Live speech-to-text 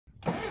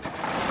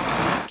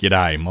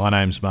G'day, my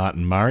name's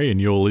Martin Murray and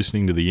you're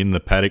listening to the In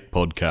the Paddock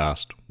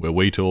podcast, where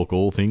we talk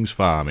all things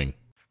farming.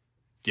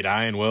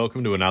 G'day and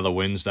welcome to another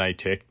Wednesday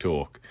Tech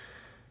Talk.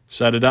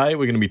 So today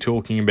we're going to be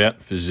talking about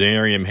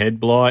Fusarium head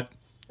blight,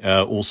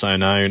 also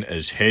known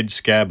as head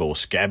scab or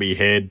scabby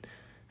head.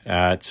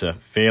 It's a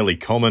fairly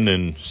common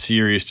and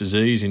serious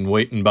disease in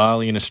wheat and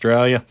barley in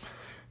Australia.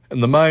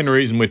 And the main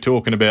reason we're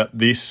talking about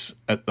this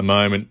at the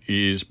moment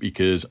is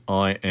because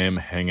I am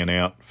hanging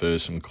out for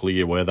some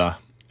clear weather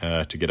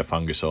to get a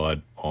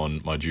fungicide on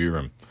my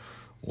durum.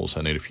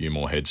 Also need a few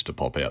more heads to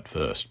pop out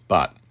first.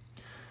 But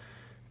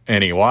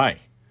anyway,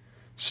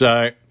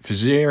 so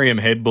Fusarium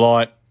head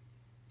blight,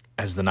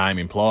 as the name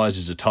implies,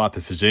 is a type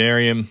of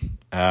Fusarium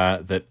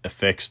that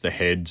affects the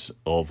heads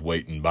of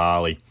wheat and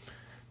barley.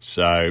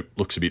 So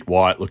looks a bit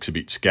white, looks a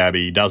bit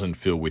scabby, doesn't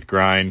fill with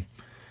grain.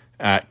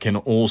 Can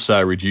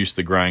also reduce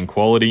the grain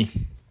quality.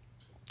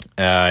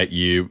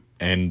 You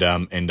end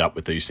up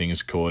with these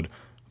things called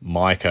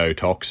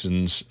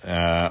mycotoxins,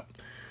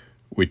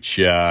 which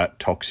are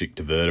toxic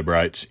to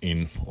vertebrates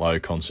in low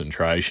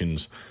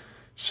concentrations.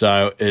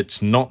 So it's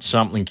not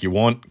something you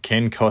want,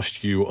 can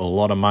cost you a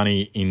lot of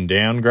money in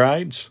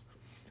downgrades,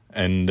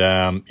 and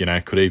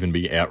could even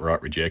be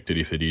outright rejected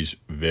if it is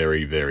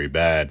very, very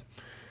bad.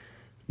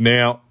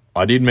 Now,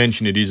 I did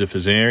mention it is a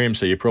Fusarium,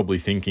 so you're probably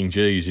thinking,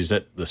 geez, is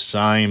that the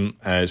same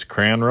as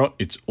crown rot?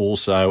 It's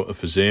also a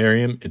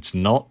Fusarium. It's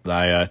not.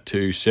 They are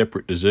two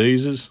separate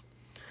diseases.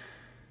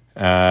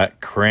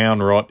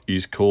 Crown rot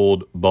is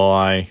called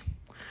by,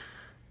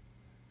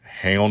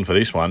 hang on for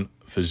this one,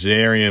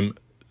 Fusarium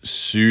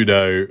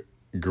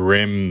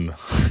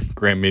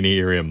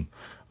pseudograminarium.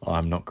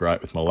 I'm not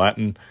great with my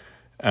Latin.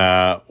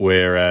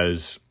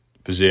 Whereas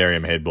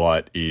Fusarium head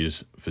blight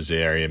is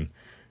Fusarium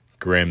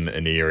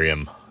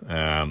graminarium.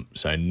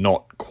 So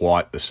not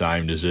quite the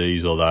same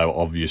disease, although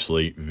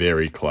obviously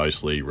very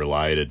closely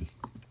related.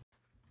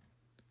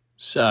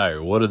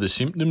 So what are the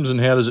symptoms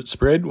and how does it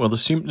spread? Well, the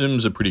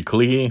symptoms are pretty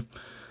clear.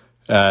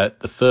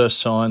 The first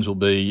signs will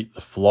be the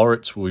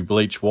florets will be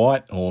bleached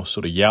white or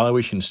sort of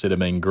yellowish instead of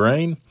being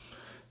green.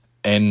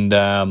 And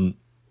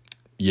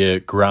your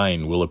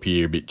grain will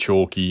appear a bit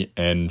chalky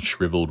and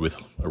shriveled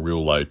with a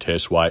real low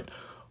test weight.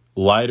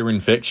 Later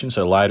infection,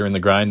 so later in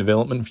the grain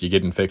development, if you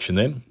get infection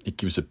then, it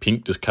gives a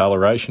pink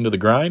discoloration to the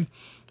grain,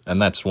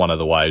 and that's one of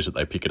the ways that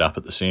they pick it up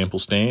at the sample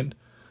stand.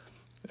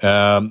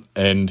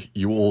 And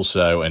you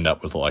also end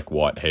up with like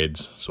white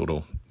heads, sort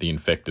of the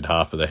infected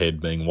half of the head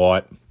being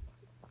white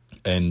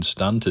and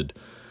stunted.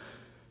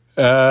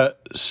 So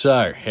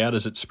how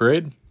does it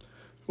spread?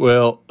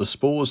 Well, the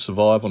spores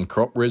survive on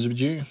crop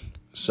residue,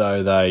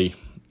 so they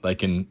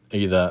can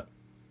either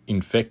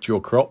infect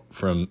your crop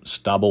from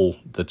stubble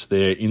that's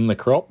there in the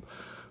crop,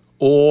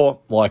 or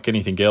like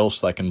anything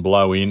else, they can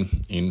blow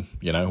in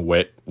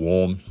wet,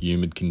 warm,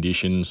 humid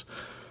conditions,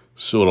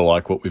 sort of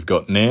like what we've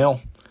got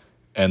now,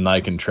 and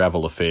they can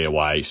travel a fair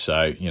way.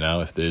 So,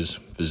 if there's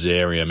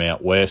Fusarium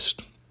out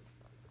west,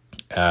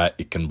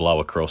 it can blow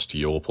across to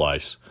your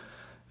place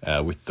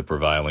with the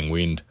prevailing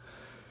wind,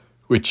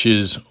 which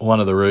is one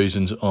of the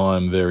reasons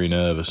I'm very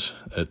nervous.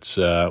 It's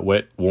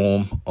wet,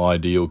 warm,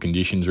 ideal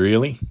conditions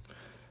really.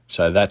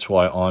 So that's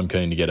why I'm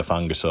keen to get a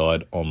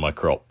fungicide on my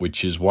crop,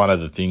 which is one of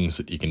the things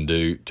that you can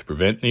do to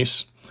prevent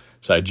this.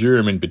 So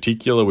durum in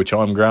particular, which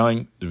I'm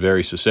growing, is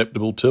very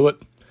susceptible to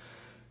it.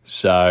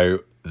 So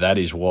that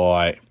is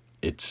why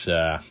it's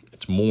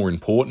more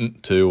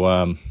important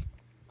to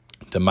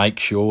make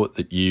sure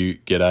that you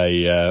get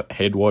a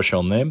head wash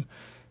on them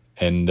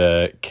and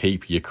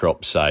keep your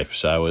crop safe.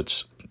 So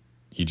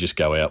you just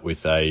go out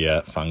with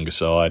a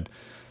fungicide.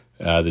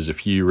 There's a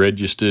few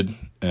registered,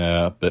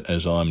 but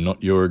as I'm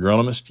not your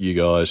agronomist, you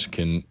guys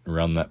can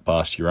run that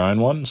past your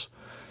own ones.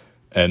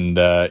 And,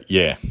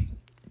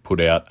 put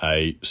out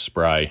a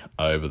spray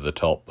over the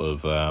top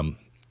of your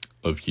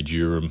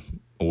durum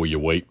or your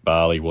wheat,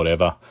 barley,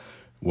 whatever,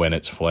 when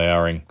it's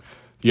flowering.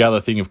 The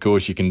other thing, of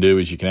course, you can do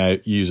is you can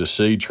use a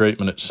seed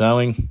treatment at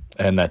sowing,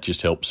 and that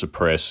just helps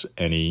suppress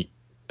any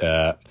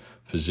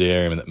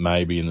Fusarium that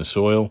may be in the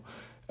soil,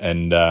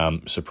 and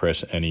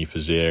suppress any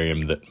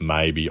Fusarium that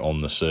may be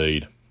on the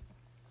seed.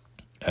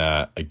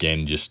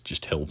 Again,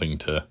 just helping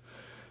to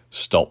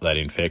stop that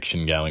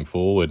infection going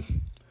forward.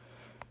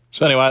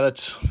 So anyway,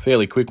 that's a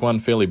fairly quick one,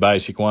 fairly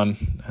basic one,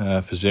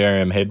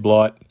 Fusarium head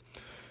blight.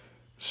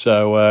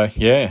 So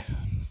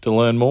to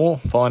learn more,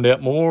 find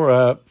out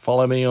more,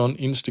 follow me on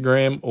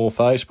Instagram or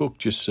Facebook.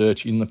 Just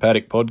search In the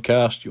Paddock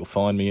Podcast. You'll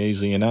find me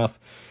easily enough.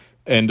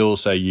 And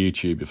also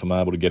YouTube. If I'm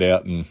able to get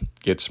out and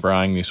get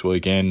spraying this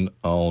weekend,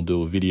 I'll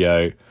do a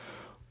video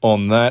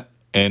on that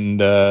and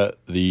the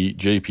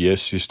GPS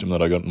system that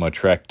I got in my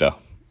tractor,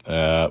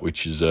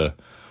 which is a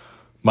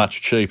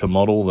much cheaper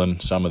model than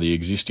some of the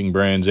existing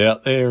brands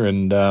out there,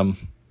 and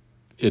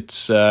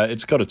it's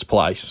got its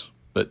place,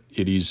 but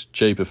it is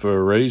cheaper for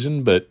a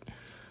reason. But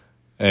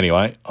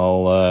anyway,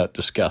 I'll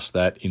discuss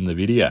that in the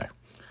video.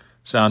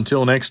 So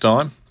until next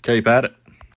time, keep at it.